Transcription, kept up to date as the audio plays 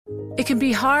It can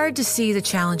be hard to see the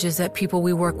challenges that people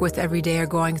we work with every day are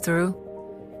going through.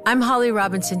 I'm Holly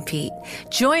Robinson Peete.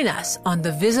 Join us on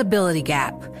The Visibility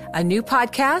Gap, a new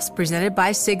podcast presented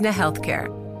by Cigna Healthcare.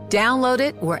 Download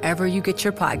it wherever you get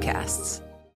your podcasts.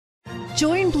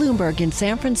 Join Bloomberg in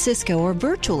San Francisco or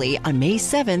virtually on May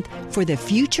 7th for The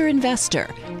Future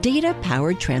Investor,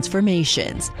 Data-Powered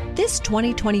Transformations. This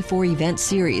 2024 event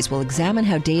series will examine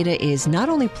how data is not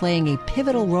only playing a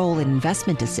pivotal role in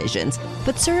investment decisions,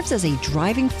 but serves as a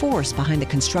driving force behind the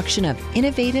construction of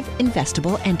innovative,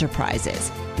 investable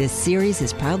enterprises. This series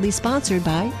is proudly sponsored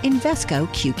by Invesco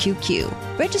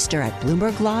QQQ. Register at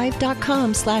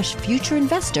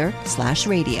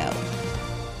bloomberglive.com/futureinvestor/radio.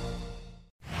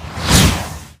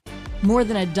 More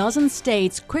than a dozen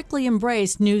states quickly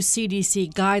embraced new CDC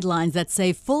guidelines that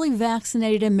say fully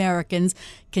vaccinated Americans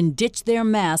can ditch their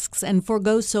masks and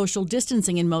forgo social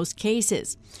distancing in most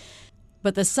cases.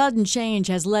 But the sudden change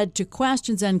has led to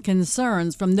questions and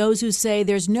concerns from those who say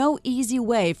there's no easy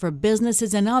way for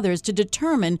businesses and others to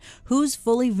determine who's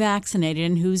fully vaccinated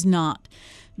and who's not.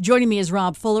 Joining me is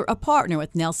Rob Fuller, a partner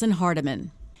with Nelson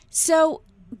Hardiman. So,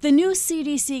 the new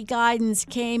CDC guidance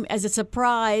came as a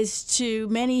surprise to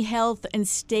many health and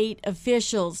state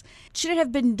officials. Should it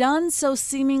have been done so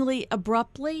seemingly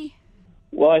abruptly?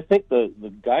 Well, I think the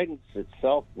guidance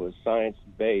itself was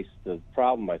science-based. The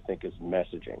problem, I think, is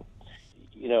messaging.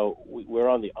 You know, we're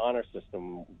on the honor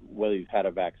system, whether you've had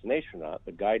a vaccination or not.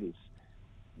 The guidance,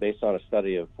 based on a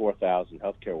study of 4,000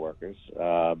 healthcare workers,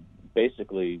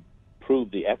 basically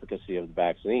proved the efficacy of the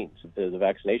vaccines. The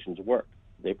vaccinations work.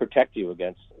 They protect you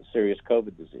against serious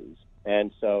COVID disease.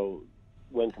 And so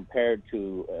when compared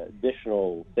to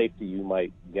additional safety you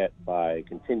might get by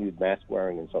continued mask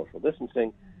wearing and social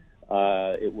distancing,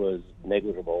 it was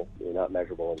negligible, not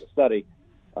measurable in the study.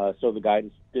 So the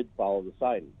guidance did follow the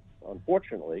science.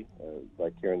 Unfortunately,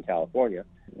 like here in California,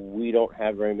 we don't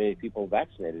have very many people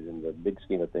vaccinated in the big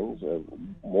scheme of things.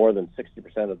 More than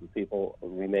 60% of the people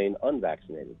remain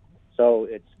unvaccinated. So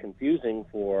it's confusing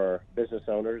for business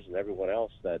owners and everyone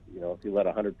else that, if you let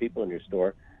 100 people in your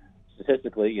store,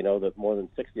 statistically, that more than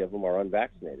 60 of them are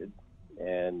unvaccinated.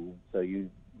 And so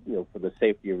for the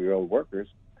safety of your own workers,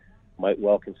 might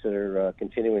well consider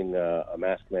continuing a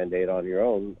mask mandate on your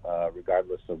own,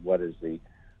 regardless of what is the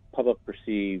public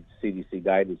perceived CDC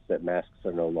guidance that masks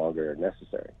are no longer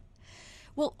necessary.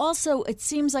 Well, also, it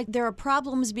seems like there are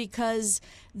problems because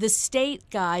the state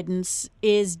guidance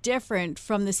is different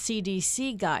from the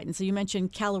CDC guidance. So you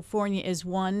mentioned California is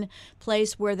one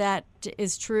place where that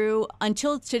is true.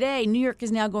 Until today, New York is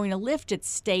now going to lift its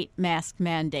state mask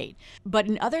mandate. But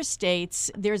in other states,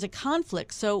 there's a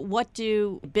conflict. So what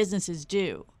do businesses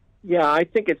do? Yeah, I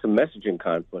think it's a messaging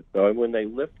conflict, though. And when they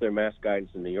lift their mask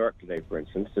guidance in New York today, for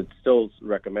instance, it still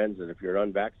recommends that if you're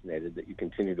unvaccinated, that you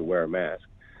continue to wear a mask.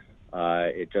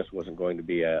 It just wasn't going to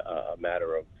be a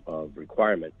matter of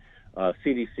requirement.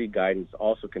 CDC guidance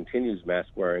also continues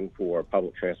mask wearing for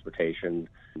public transportation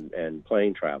and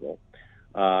plane travel.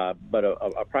 But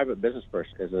a private business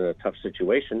person is in a tough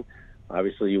situation.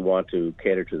 Obviously, you want to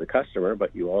cater to the customer,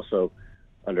 but you also,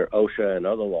 under OSHA and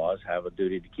other laws, have a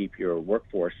duty to keep your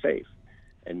workforce safe.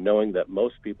 And knowing that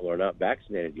most people are not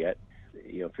vaccinated yet,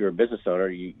 if you're a business owner,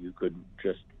 you could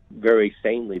just very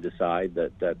sanely decide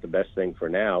that the best thing for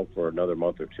now, for another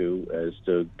month or two, is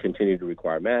to continue to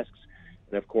require masks.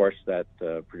 And of course, that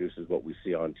produces what we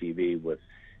see on TV with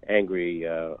angry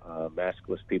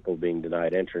maskless people being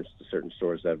denied entrance to certain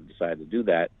stores that have decided to do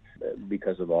that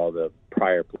because of all the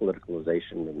prior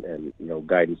politicalization and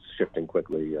guidance shifting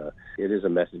quickly. It is a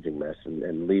messaging mess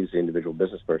and leaves the individual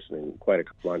business person in quite a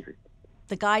quandary.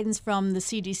 The guidance from the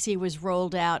CDC was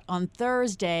rolled out on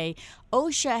Thursday.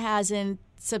 OSHA hasn't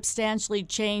substantially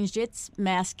changed its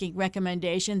masking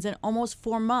recommendations in almost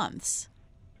 4 months.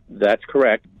 That's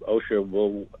correct. OSHA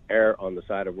will err on the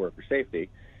side of worker safety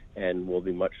and will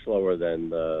be much slower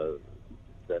than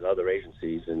other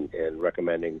agencies in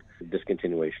recommending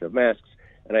discontinuation of masks.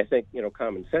 And I think,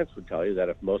 common sense would tell you that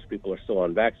if most people are still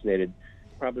unvaccinated,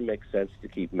 it probably makes sense to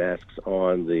keep masks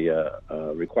on the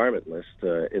requirement list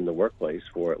in the workplace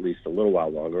for at least a little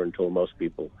while longer until most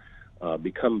people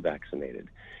become vaccinated.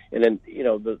 And then,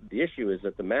 the issue is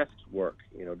that the masks work,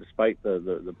 despite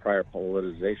the prior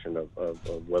politicization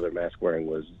of whether mask wearing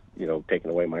was,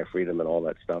 taking away my freedom and all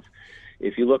that stuff.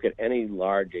 If you look at any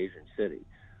large Asian city,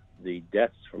 the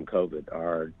deaths from COVID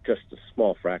are just a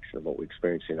small fraction of what we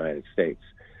experience in the United States.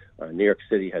 New York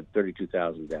City had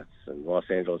 32,000 deaths, and Los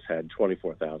Angeles had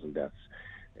 24,000 deaths.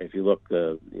 If you look,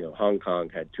 Hong Kong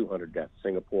had 200 deaths,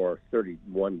 Singapore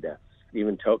 31 deaths.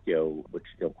 Even Tokyo, which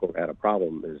quote had a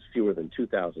problem, is fewer than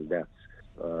 2,000 deaths,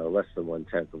 less than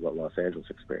 1/10 of what Los Angeles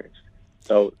experienced.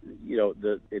 So,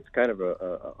 it's kind of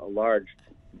a large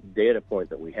data point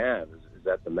that we have is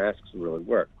that the masks really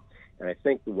work. And I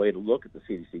think the way to look at the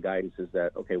CDC guidance is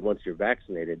that, okay, once you're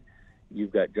vaccinated,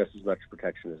 you've got just as much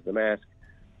protection as the mask,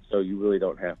 so you really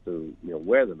don't have to,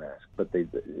 wear the mask. But they,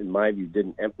 in my view,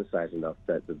 didn't emphasize enough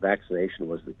that the vaccination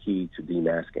was the key to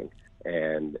demasking.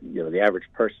 And, the average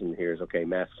person hears, okay,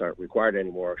 masks aren't required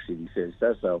anymore, CDC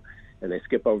says so, and they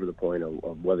skip over the point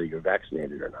of whether you're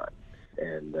vaccinated or not.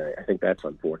 And I think that's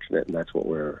unfortunate, and that's what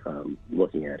we're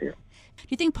looking at here. Do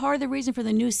you think part of the reason for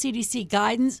the new CDC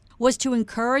guidance was to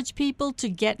encourage people to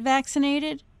get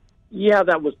vaccinated? Yeah,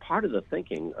 that was part of the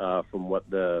thinking from what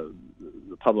the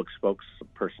public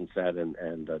spokesperson said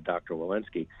and Dr.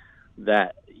 Walensky,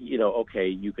 that, okay,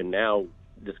 you can now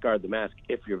discard the mask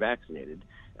if you're vaccinated.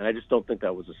 And I just don't think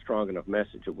that was a strong enough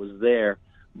message. It was there,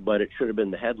 but it should have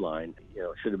been the headline. It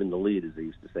should have been the lead, as they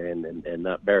used to say, and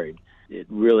not buried. It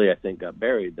really, I think, got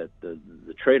buried that the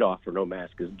trade-off for no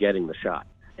mask is getting the shot.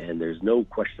 And there's no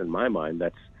question in my mind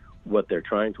that's what they're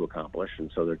trying to accomplish. And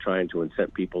so they're trying to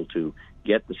incent people to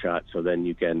get the shot so then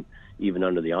you can, even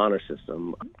under the honor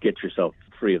system, get yourself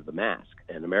free of the mask.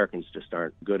 And Americans just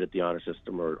aren't good at the honor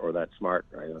system or that smart.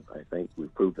 I think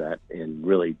we've proved that in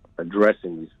really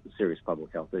addressing these serious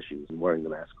public health issues and wearing the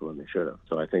mask when they should have.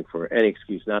 So I think for any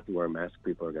excuse not to wear a mask,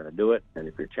 people are going to do it. And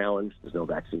if you're challenged, there's no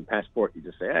vaccine passport. You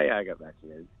just say, hey, I got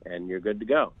vaccinated, and you're good to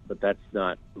go. But that's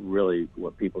not really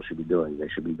what people should be doing. They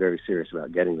should be very serious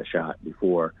about getting the shot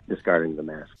before discarding the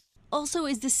mask. Also,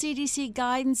 is the CDC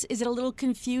guidance, is it a little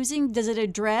confusing? Does it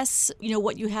address,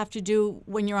 what you have to do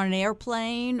when you're on an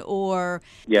airplane or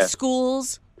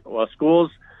schools? Well,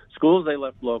 schools they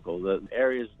left local. The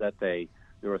areas that there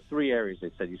were 3 areas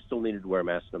they said you still needed to wear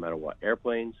masks no matter what: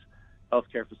 airplanes,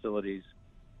 healthcare facilities,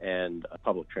 and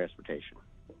public transportation.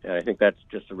 And I think that's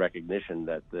just a recognition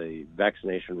that the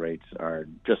vaccination rates are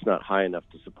just not high enough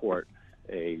to support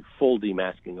a full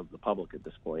demasking of the public at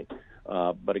this point.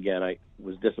 But again, I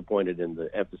was disappointed in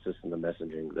the emphasis and the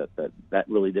messaging that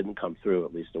really didn't come through,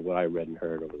 at least of what I read and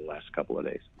heard over the last couple of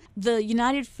days. The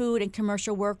United Food and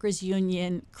Commercial Workers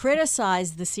Union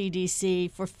criticized the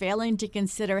CDC for failing to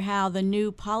consider how the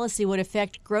new policy would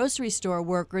affect grocery store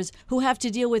workers who have to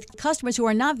deal with customers who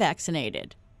are not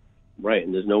vaccinated. Right,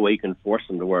 and there's no way you can force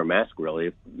them to wear a mask,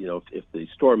 really. If the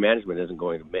store management isn't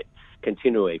going to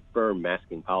continue a firm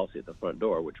masking policy at the front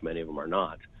door, which many of them are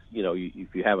not.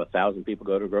 If you have 1,000 people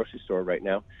go to a grocery store right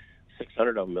now,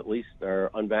 600 of them at least are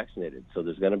unvaccinated. So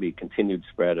there's going to be continued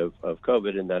spread of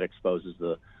COVID, and that exposes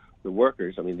the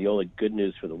workers. I mean, the only good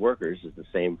news for the workers is the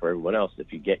same for everyone else.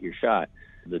 If you get your shot,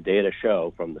 the data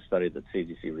show from the study that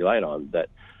CDC relied on that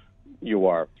you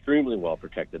are extremely well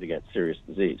protected against serious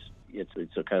disease.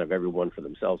 It's a kind of everyone for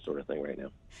themselves sort of thing right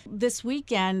now. This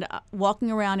weekend,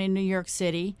 walking around in New York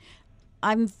City,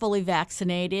 I'm fully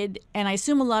vaccinated, and I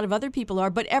assume a lot of other people are,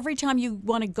 but every time you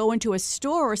want to go into a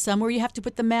store or somewhere, you have to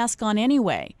put the mask on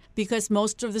anyway, because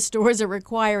most of the stores are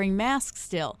requiring masks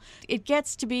still. It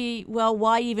gets to be, well,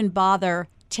 why even bother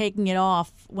taking it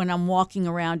off when I'm walking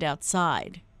around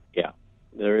outside? Yeah,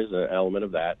 there is an element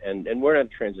of that, and we're in a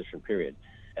transition period.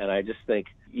 And I just think,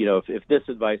 if this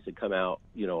advice had come out,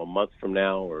 a month from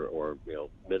now or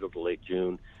middle to late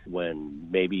June, when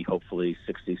maybe hopefully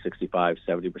 60, 65,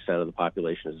 70% of the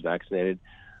population is vaccinated,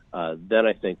 then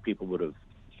I think people would have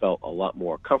felt a lot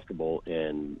more comfortable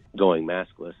in going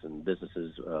maskless, and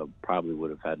businesses probably would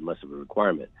have had less of a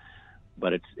requirement.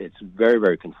 But it's very,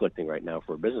 very conflicting right now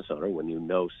for a business owner when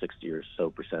 60 or so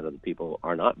percent of the people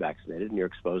are not vaccinated, and you're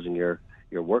exposing your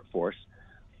workforce.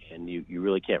 And you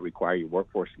really can't require your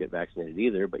workforce to get vaccinated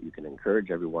either, but you can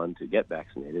encourage everyone to get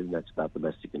vaccinated, and that's about the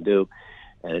best you can do.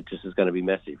 And it just is going to be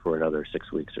messy for another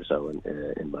 6 weeks or so,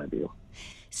 in my view.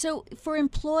 So for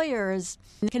employers,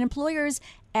 can employers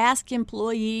ask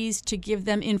employees to give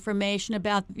them information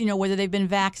about, whether they've been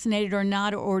vaccinated or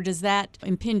not, or does that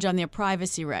impinge on their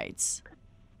privacy rights?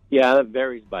 Yeah, that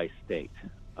varies by state.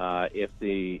 If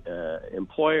the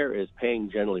employer is paying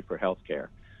generally for health care,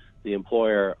 the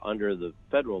employer, under the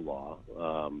federal law,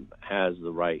 has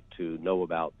the right to know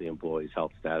about the employee's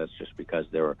health status just because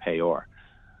they're a payor.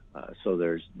 So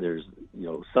there's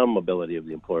some ability of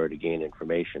the employer to gain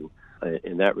information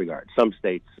in that regard. Some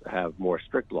states have more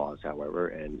strict laws, however,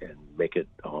 and make it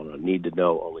on a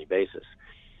need-to-know only basis.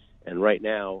 And right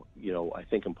now, I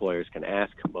think employers can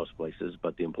ask most places,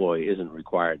 but the employee isn't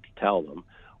required to tell them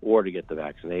or to get the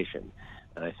vaccination.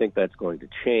 And I think that's going to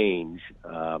change.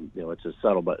 It's a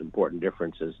subtle but important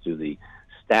difference as to the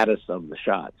status of the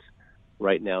shots.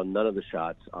 Right now, none of the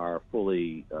shots are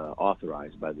fully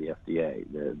authorized by the FDA.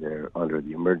 They're under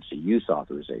the emergency use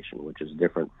authorization, which is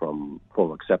different from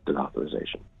full accepted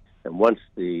authorization. And once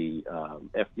the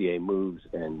FDA moves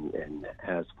and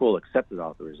has full accepted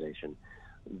authorization,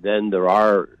 then there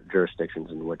are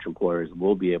jurisdictions in which employers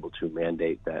will be able to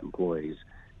mandate that employees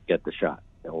get the shot,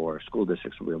 or school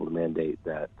districts will be able to mandate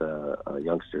that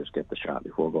youngsters get the shot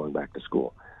before going back to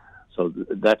school. So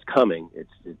that's coming.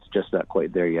 It's just not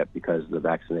quite there yet because the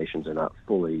vaccinations are not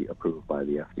fully approved by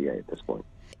the FDA at this point.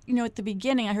 You know, at the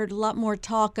beginning, I heard a lot more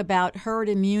talk about herd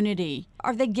immunity.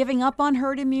 Are they giving up on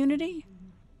herd immunity?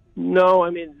 No,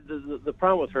 I mean the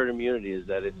problem with herd immunity is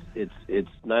that it's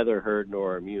neither herd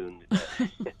nor immune.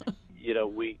 You know,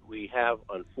 we have,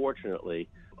 unfortunately,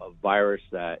 a virus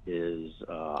that is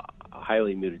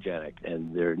highly mutagenic,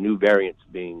 and there are new variants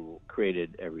being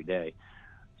created every day.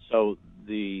 So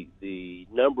the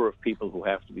number of people who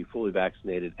have to be fully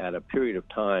vaccinated at a period of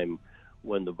time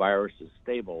when the virus is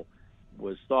stable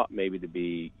was thought maybe to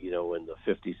be, you know, in the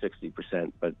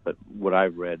 50-60%, but what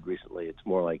I've read recently, it's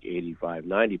more like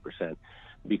 85-90%,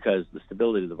 because the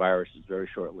stability of the virus is very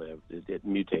short-lived. It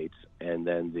mutates, and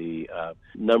then the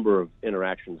number of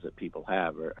interactions that people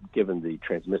have, or given the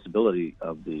transmissibility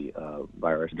of the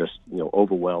virus, just, you know,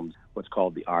 overwhelms what's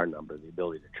called the R number, the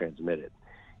ability to transmit it.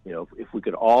 You know, if we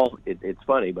could all, it's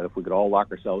funny, but if we could all lock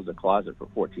ourselves in a closet for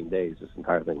 14 days, this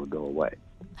entire thing would go away.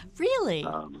 Really?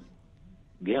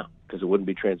 Yeah, because it wouldn't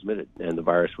be transmitted, and the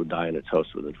virus would die in its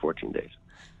host within 14 days.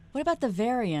 What about the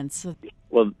variants?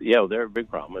 Well, yeah, they're a big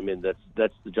problem. I mean,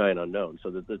 that's the giant unknown. So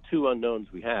the two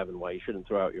unknowns we have, and why you shouldn't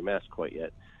throw out your mask quite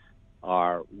yet,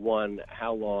 are, one,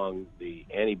 how long the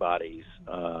antibodies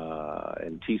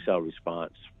and T-cell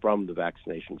response from the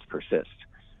vaccinations persist.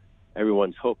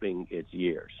 Everyone's hoping it's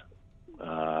years,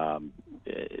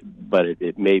 but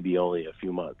it may be only a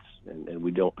few months, and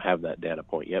we don't have that data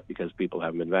point yet because people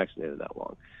haven't been vaccinated that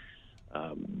long.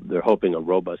 They're hoping a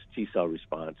robust T-cell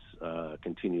response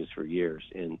continues for years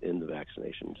in the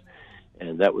vaccinations,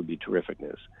 and that would be terrific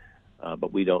news.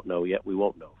 But we don't know yet. We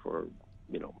won't know for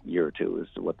a year or two as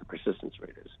to what the persistence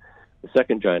rate is. The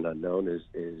second giant unknown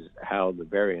is how the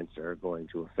variants are going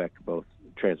to affect both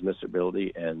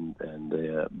transmissibility and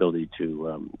the ability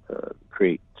to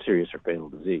create serious or fatal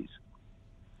disease.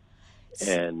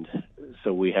 And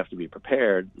so we have to be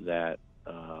prepared that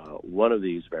one of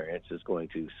these variants is going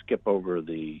to skip over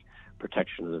the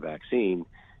protection of the vaccine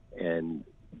and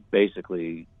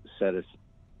basically set us,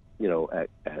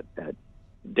 at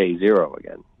day zero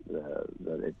again.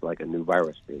 That it's like a new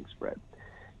virus being spread.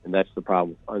 And that's the problem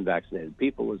with unvaccinated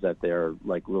people, is that they're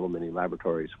like little mini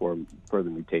laboratories for further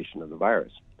mutation of the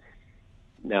virus.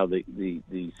 Now,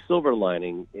 the silver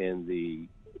lining in the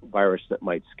virus that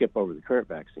might skip over the current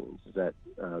vaccines is that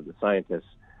the scientists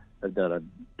have done a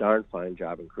darn fine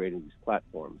job in creating these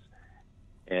platforms,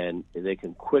 and they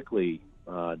can quickly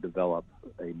develop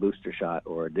a booster shot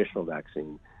or additional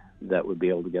vaccine that would be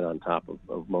able to get on top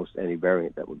of most any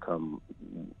variant that would come,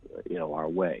 our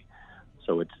way.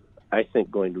 So it's, I think,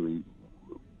 going to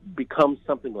become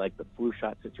something like the flu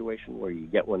shot situation, where you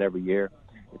get one every year.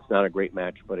 It's not a great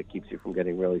match, but it keeps you from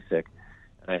getting really sick.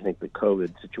 And I think the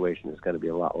COVID situation is going to be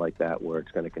a lot like that, where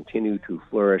it's going to continue to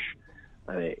flourish.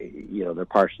 There are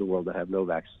parts of the world that have no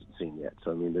vaccine yet.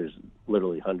 So, there's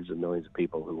literally hundreds of millions of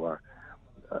people who are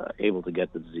able to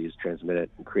get the disease, transmit it,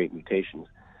 and create mutations.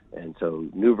 And so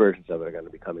new versions of it are going to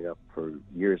be coming up for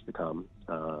years to come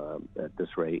at this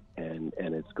rate. And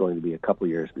it's going to be a couple of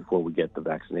years before we get the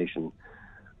vaccination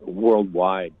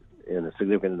worldwide in a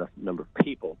significant enough number of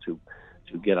people to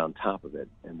get on top of it.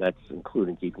 And that's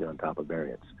including keeping on top of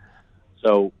variants.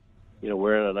 So,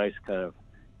 we're in a nice kind of,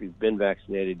 we've been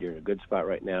vaccinated, you're in a good spot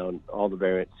right now, and all the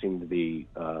variants seem to be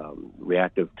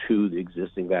reactive to the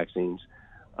existing vaccines.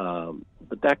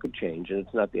 But that could change, and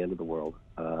it's not the end of the world.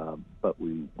 But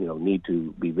we, need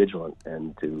to be vigilant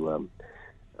and to,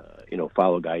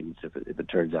 follow guidance if it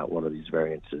turns out one of these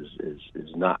variants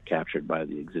is not captured by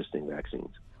the existing vaccines.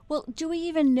 Well, do we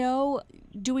even know,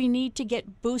 do we need to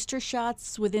get booster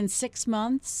shots within 6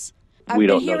 months? We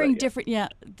don't been hearing know that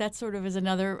different, that sort of is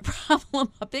another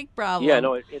problem, a big problem. Yeah,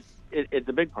 no, it's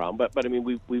a big problem. But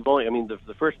we've only,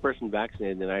 the first person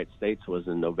vaccinated in the United States was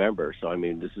in November. So,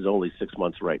 this is only 6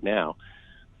 months right now.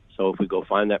 So if we go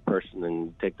find that person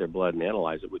and take their blood and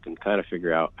analyze it, we can kind of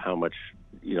figure out how much,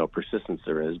 persistence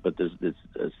there is. But there's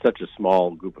such a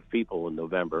small group of people in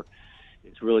November.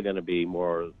 It's really going to be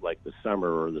more like the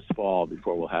summer or this fall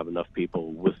before we'll have enough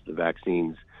people with the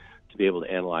vaccines to be able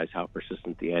to analyze how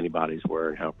persistent the antibodies were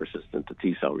and how persistent the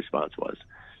T-cell response was.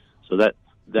 So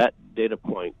that data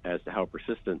point as to how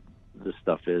persistent this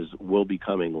stuff is will be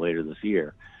coming later this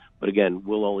year. But again,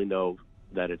 we'll only know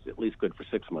that it's at least good for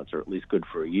 6 months or at least good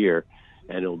for a year,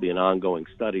 and it'll be an ongoing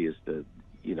study as to,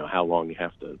 how long you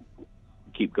have to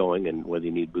keep going and whether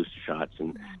you need booster shots.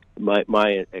 And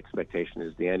my expectation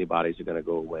is the antibodies are going to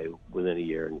go away within a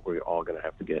year, and we're all going to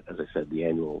have to get, as I said, the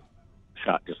annual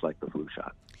shot, just like the flu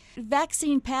shot.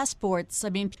 Vaccine passports, I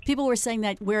mean, people were saying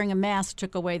that wearing a mask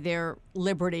took away their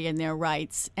liberty and their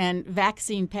rights, and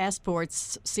vaccine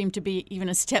passports seem to be even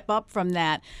a step up from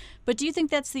that. But do you think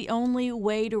that's the only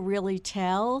way to really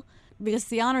tell? Because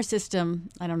the honor system,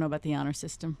 I don't know about the honor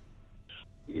system.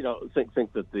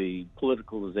 Think that the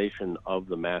politicalization of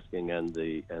the masking and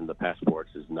the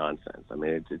passports is nonsense. I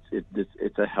mean,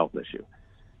 it's a health issue.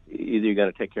 Either you're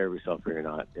going to take care of yourself or you're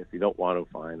not. If you don't want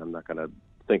to, fine. I'm not going to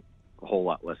think a whole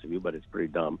lot less of you, but it's pretty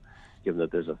dumb, given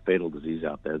that there's a fatal disease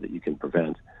out there that you can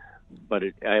prevent. But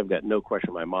I have got no question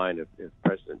in my mind if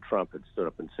President Trump had stood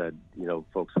up and said,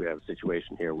 folks, we have a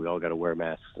situation here. We all got to wear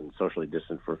masks and socially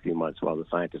distance for a few months while the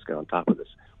scientists get on top of this.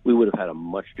 We would have had a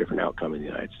much different outcome in the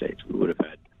United States. We would have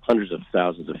had hundreds of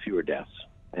thousands of fewer deaths.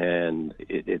 And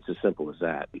it's as simple as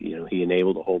that. He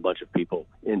enabled a whole bunch of people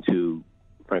into,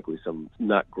 frankly, some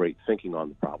not great thinking on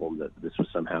the problem that this was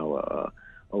somehow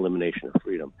elimination of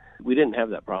freedom. We didn't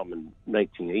have that problem in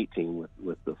 1918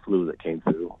 with the flu that came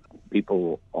through.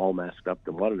 People all masked up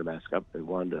and wanted to mask up. They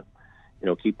wanted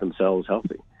to, keep themselves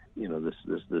healthy.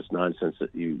 This nonsense that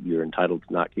you're entitled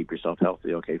to not keep yourself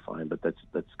healthy. Okay, fine, but that's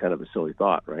kind of a silly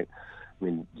thought, right? I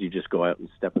mean, you just go out and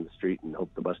step in the street and hope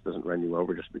the bus doesn't run you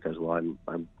over just because,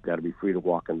 I'm got to be free to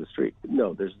walk in the street.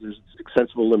 No, there's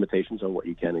sensible limitations on what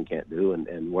you can and can't do,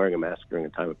 and wearing a mask during a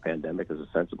time of pandemic is a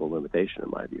sensible limitation in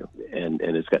my view. And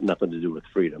it's got nothing to do with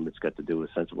freedom. It's got to do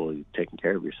with sensibly taking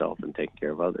care of yourself and taking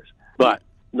care of others. But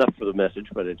enough for the message,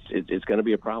 but it's going to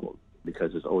be a problem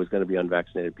because there's always going to be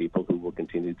unvaccinated people who will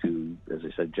continue to, as I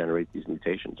said, generate these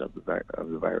mutations of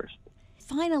the virus.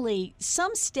 Finally,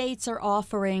 some states are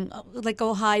offering, like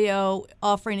Ohio,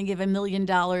 offering to give $1 million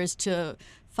to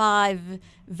 5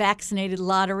 vaccinated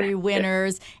lottery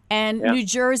winners, and New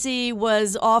Jersey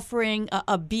was offering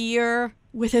a beer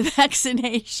with a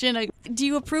vaccination. Do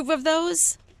you approve of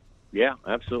those? Yeah,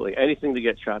 absolutely. Anything to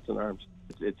get shots in arms.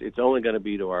 It's only going to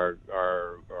be to our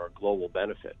global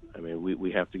benefit. I mean,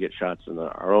 we have to get shots in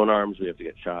our own arms. We have to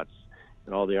get shots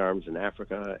in all the arms in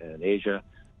Africa and Asia.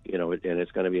 And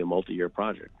it's going to be a multi-year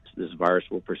project. This virus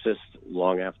will persist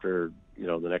long after,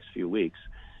 the next few weeks.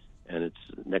 And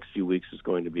next few weeks is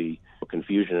going to be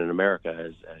confusion in America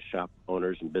as shop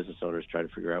owners and business owners try to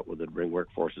figure out whether to bring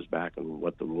workforces back and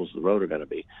what the rules of the road are going to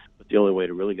be. But the only way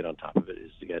to really get on top of it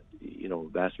is to get, a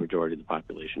vast majority of the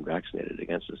population vaccinated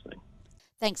against this thing.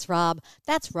 Thanks, Rob.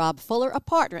 That's Rob Fuller, a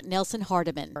partner at Nelson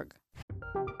Hardiman.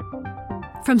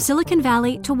 From Silicon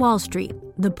Valley to Wall Street,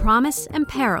 the promise and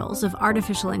perils of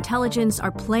artificial intelligence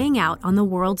are playing out on the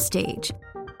world stage.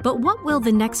 But what will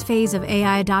the next phase of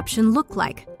AI adoption look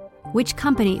like? Which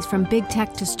companies, from big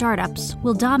tech to startups,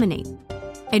 will dominate?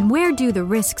 And where do the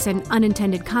risks and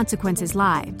unintended consequences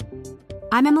lie?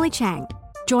 I'm Emily Chang.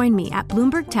 Join me at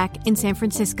Bloomberg Tech in San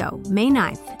Francisco, May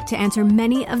 9th, to answer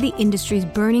many of the industry's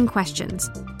burning questions,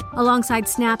 alongside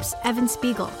Snap's Evan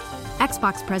Spiegel,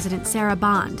 Xbox President Sarah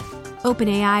Bond,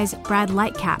 OpenAI's Brad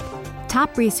Lightcap,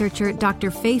 top researcher Dr.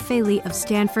 Fei Li of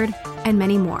Stanford, and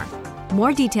many more.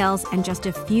 More details and just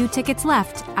a few tickets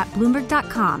left at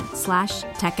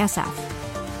Bloomberg.com/TechSF.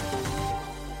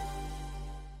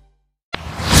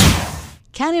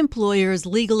 Can employers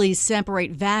legally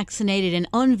separate vaccinated and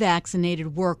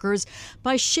unvaccinated workers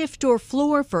by shift or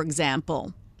floor, for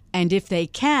example? And if they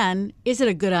can, is it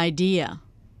a good idea?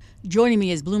 Joining me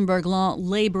is Bloomberg Law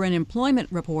labor and employment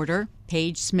reporter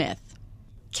Paige Smith.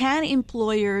 Can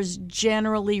employers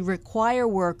generally require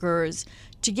workers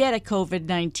to get a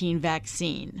COVID-19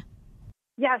 vaccine?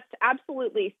 Yes,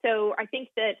 absolutely. So I think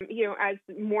that, as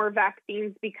more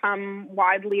vaccines become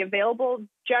widely available,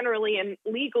 generally and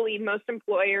legally, most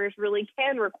employers really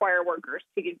can require workers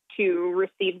to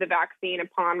receive the vaccine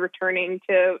upon returning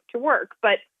to work.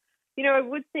 But, I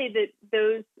would say that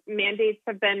those mandates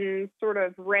have been sort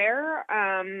of rare,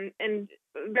 and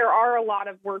there are a lot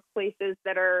of workplaces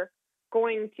that are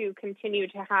going to continue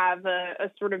to have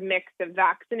a sort of mix of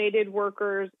vaccinated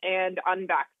workers and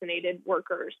unvaccinated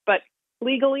workers. But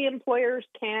legally, employers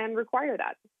can require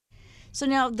that. So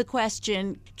now the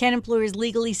question, can employers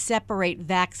legally separate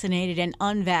vaccinated and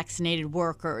unvaccinated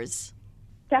workers?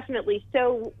 Definitely.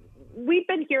 So we've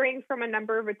been hearing from a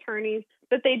number of attorneys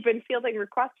that they've been fielding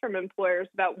requests from employers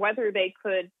about whether they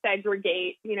could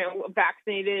segregate,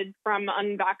 vaccinated from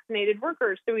unvaccinated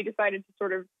workers. So we decided to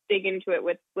sort of dig into it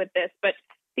with this. But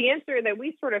the answer that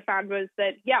we sort of found was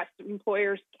that, yes,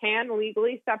 employers can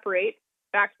legally separate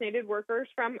vaccinated workers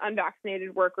from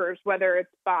unvaccinated workers, whether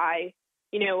it's by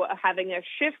having a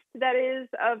shift that is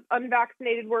of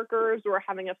unvaccinated workers or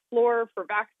having a floor for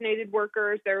vaccinated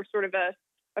workers. There are sort of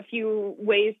a few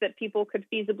ways that people could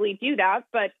feasibly do that.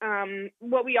 But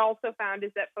what we also found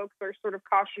is that folks are sort of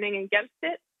cautioning against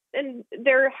it. And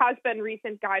there has been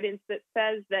recent guidance that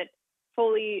says that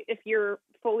if you're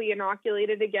fully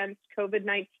inoculated against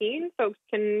COVID-19, folks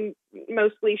can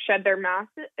mostly shed their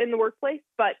masks in the workplace.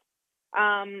 But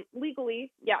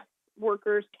legally, yes,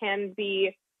 workers can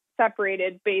be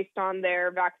separated based on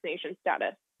their vaccination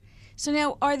status. So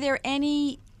now, are there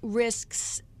any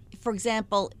risks, for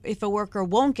example, if a worker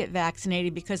won't get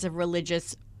vaccinated because of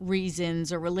religious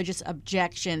reasons or religious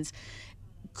objections,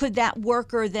 could that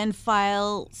worker then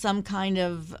file some kind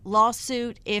of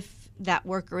lawsuit if that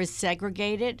worker is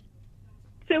segregated?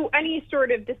 So any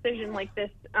sort of decision like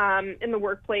this in the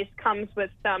workplace comes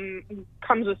with some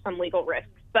legal risks.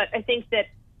 But I think that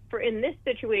in this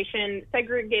situation,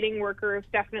 segregating workers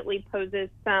definitely poses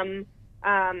some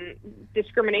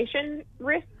discrimination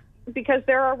risks because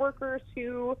there are workers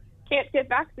who can't get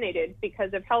vaccinated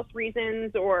because of health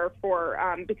reasons or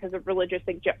because of religious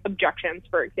objections,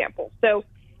 for example. So,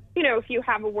 if you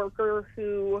have a worker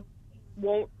who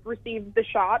won't receive the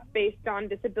shot based on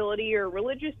disability or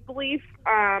religious belief,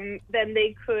 then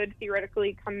they could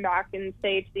theoretically come back and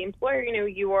say to the employer,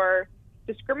 you are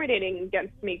discriminating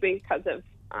against me because of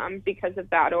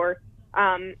that. Or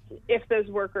if those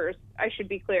workers, I should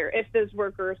be clear, if those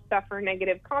workers suffer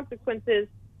negative consequences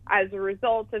as a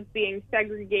result of being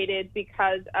segregated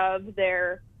because of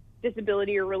their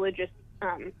disability or religious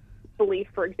belief,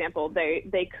 for example,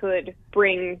 they could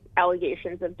bring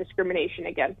allegations of discrimination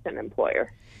against an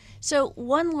employer. So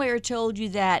one lawyer told you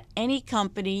that any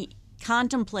company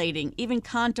contemplating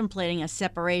a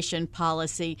separation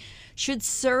policy should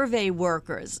survey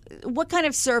workers. What kind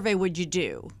of survey would you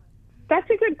do? That's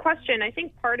a good question. I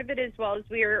think part of it as well is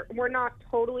we're not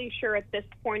totally sure at this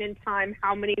point in time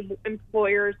how many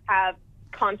employers have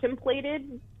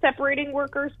contemplated separating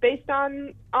workers based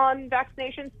on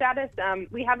vaccination status.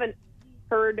 We haven't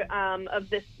heard of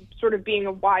this sort of being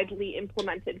a widely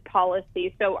implemented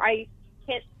policy. So I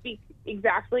can't speak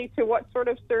exactly to what sort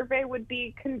of survey would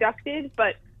be conducted,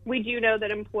 but we do know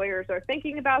that employers are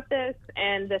thinking about this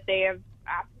and that they have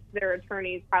asked their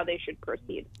attorneys how they should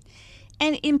proceed.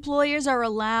 And employers are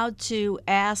allowed to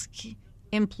ask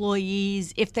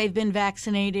employees if they've been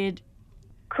vaccinated?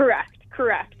 Correct.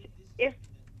 If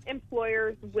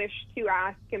employers wish to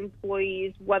ask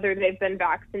employees whether they've been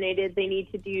vaccinated, they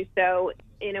need to do so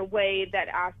in a way that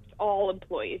asks all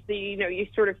employees. So, you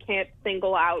sort of can't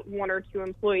single out one or two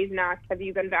employees and ask, have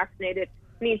you been vaccinated?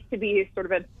 It needs to be sort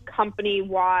of a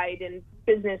company-wide and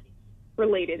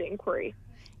business-related inquiry.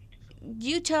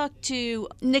 You talked to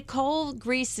Nicole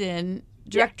Greason,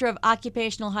 Director of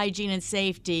Occupational Hygiene and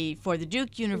Safety for the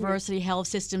Duke University Health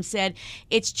System, said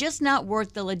it's just not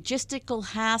worth the logistical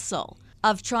hassle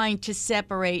of trying to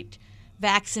separate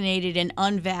vaccinated and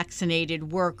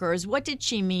unvaccinated workers. What did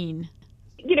she mean?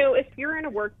 If you're in a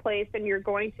workplace and you're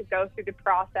going to go through the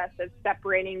process of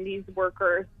separating these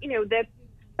workers,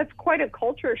 that's quite a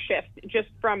culture shift just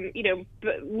from,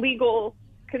 legal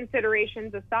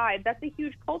considerations aside. That's a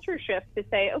huge culture shift to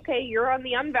say, okay, you're on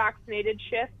the unvaccinated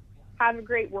shift. Have a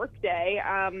great work day.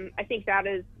 I think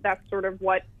that's sort of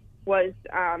what was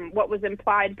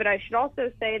implied. But I should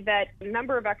also say that a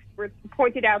number of experts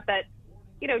pointed out that,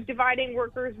 dividing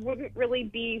workers wouldn't really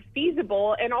be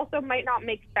feasible and also might not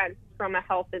make sense from a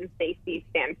health and safety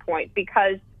standpoint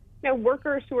because,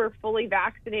 workers who are fully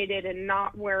vaccinated and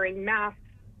not wearing masks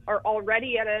are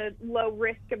already at a low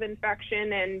risk of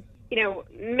infection, and,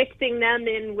 mixing them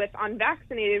in with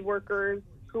unvaccinated workers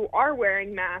who are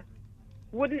wearing masks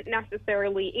wouldn't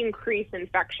necessarily increase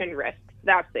infection risks.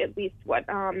 That's at least what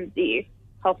the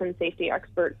health and safety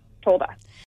expert told us.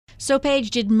 So, Paige,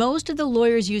 did most of the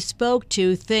lawyers you spoke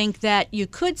to think that you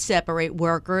could separate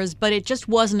workers, but it just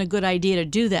wasn't a good idea to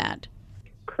do that?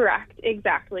 Correct,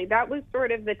 exactly. That was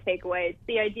sort of the takeaway. It's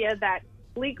the idea that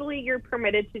legally you're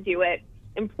permitted to do it.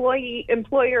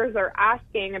 Employers are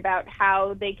asking about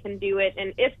how they can do it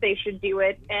and if they should do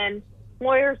it, and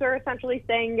lawyers are essentially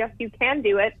saying, yes, you can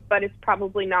do it, but it's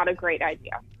probably not a great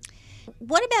idea.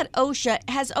 What about OSHA?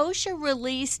 Has OSHA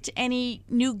released any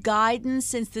new guidance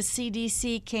since the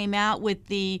CDC came out with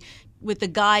the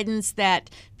guidance that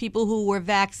people who were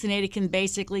vaccinated can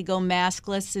basically go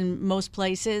maskless in most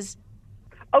places?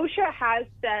 OSHA has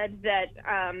said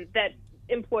that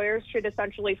employers should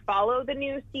essentially follow the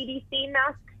new CDC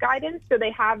mask guidance. So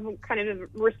they have kind of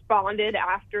responded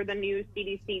after the new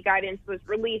CDC guidance was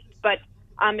released, but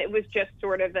it was just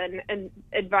sort of an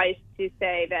advice to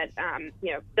say that,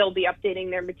 they'll be updating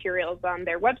their materials on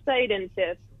their website and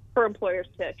to for employers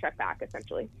to check back,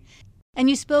 essentially. And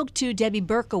you spoke to Debbie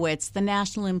Berkowitz, the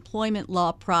National Employment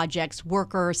Law Project's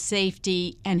Worker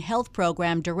Safety and Health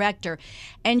Program Director.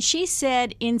 And she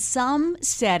said in some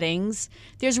settings,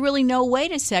 there's really no way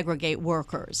to segregate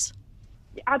workers.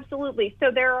 Absolutely. So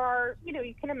there are,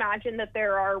 you can imagine that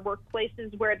there are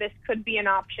workplaces where this could be an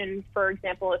option, for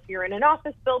example, if you're in an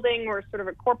office building or sort of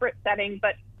a corporate setting,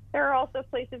 but there are also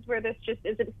places where this just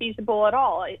isn't feasible at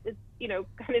all. It's,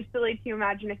 kind of silly to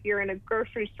imagine if you're in a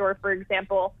grocery store, for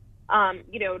example,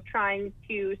 trying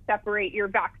to separate your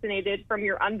vaccinated from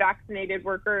your unvaccinated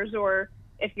workers, or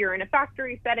if you're in a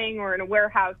factory setting or in a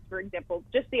warehouse, for example,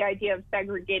 just the idea of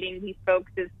segregating these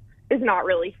folks is not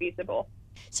really feasible.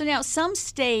 So now some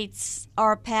states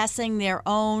are passing their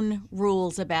own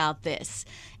rules about this,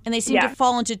 and they seem to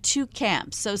fall into two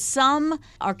camps. So some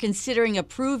are considering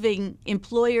approving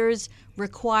employers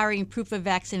requiring proof of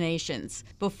vaccinations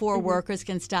before workers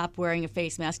can stop wearing a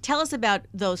face mask. Tell us about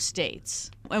those states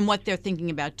and what they're thinking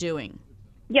about doing.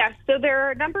 Yes, so there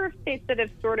are a number of states that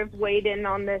have sort of weighed in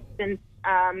on this since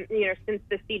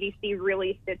the CDC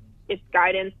released its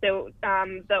guidance. So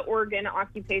the Oregon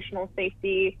Occupational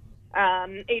Safety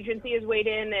Agency has weighed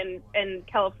in, and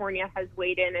California has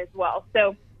weighed in as well.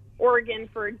 So Oregon,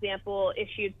 for example,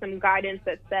 issued some guidance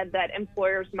that said that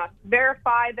employers must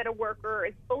verify that a worker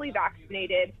is fully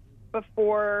vaccinated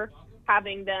before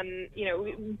having them,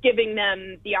 giving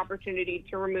them the opportunity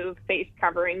to remove face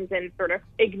coverings and sort of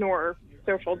ignore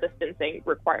social distancing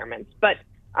requirements. But,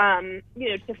 to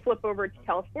flip over to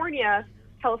California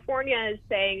is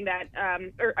saying that,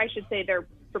 or I should say they're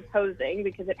proposing,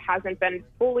 because it hasn't been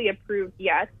fully approved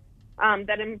yet,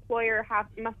 that an employer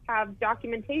must have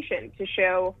documentation to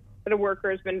show that a worker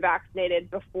has been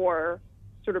vaccinated before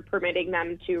sort of permitting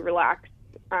them to relax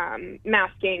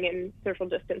masking and social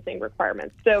distancing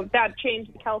requirements. So that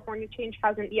change, the California change,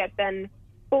 hasn't yet been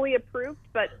fully approved,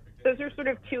 but those are sort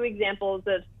of two examples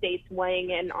of states weighing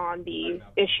in on the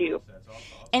issue.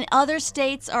 And other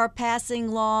states are passing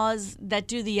laws that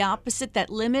do the opposite, that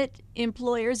limit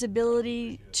employers'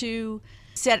 ability to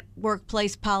set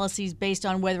workplace policies based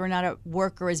on whether or not a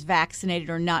worker is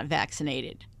vaccinated or not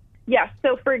vaccinated. Yes.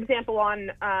 So, for example,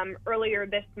 on earlier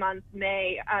this month, on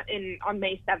May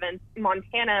 7th,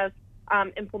 Montana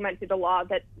implemented a law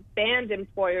that banned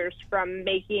employers from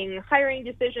making hiring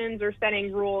decisions or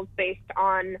setting rules based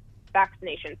on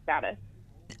vaccination status.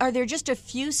 Are there just a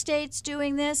few states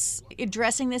doing this,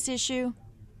 addressing this issue?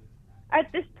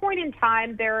 At this point in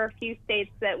time, there are a few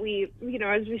states that we,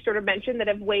 as we sort of mentioned, that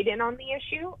have weighed in on the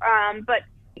issue. But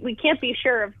we can't be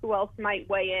sure of who else might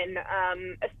weigh in,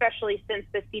 especially since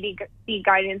the CDC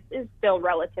guidance is still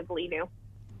relatively new.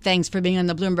 Thanks for being on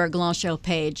the Bloomberg Law Show,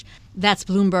 Paige. That's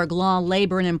Bloomberg Law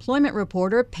labor and employment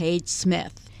reporter Paige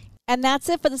Smith. And that's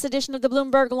it for this edition of the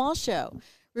Bloomberg Law Show.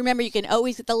 Remember, you can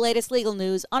always get the latest legal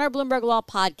news on our Bloomberg Law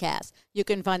podcast. You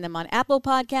can find them on Apple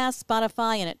Podcasts,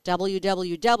 Spotify, and at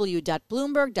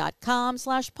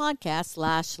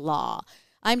www.bloomberg.com/podcast/law.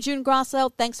 I'm June Grosso.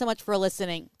 Thanks so much for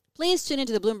listening. Please tune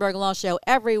into the Bloomberg Law Show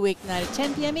every weeknight at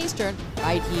 10 p.m. Eastern,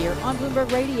 right here on Bloomberg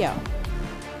Radio.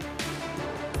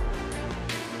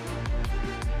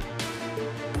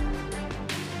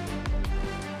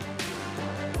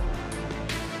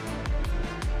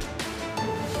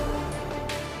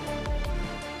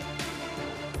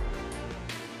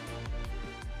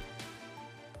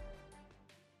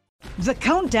 The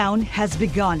countdown has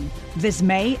begun. This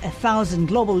May, 1,000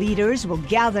 global leaders will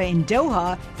gather in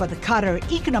Doha for the Qatar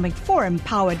Economic Forum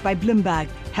powered by Bloomberg,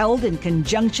 held in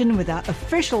conjunction with our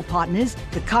official partners,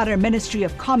 the Qatar Ministry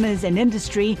of Commerce and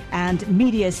Industry and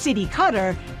Media City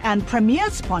Qatar, and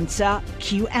premier sponsor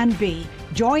QNB.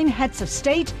 Join heads of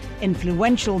state,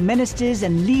 influential ministers,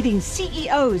 and leading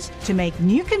CEOs to make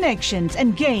new connections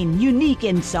and gain unique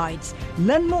insights.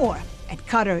 Learn more at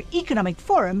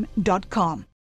QatarEconomicForum.com.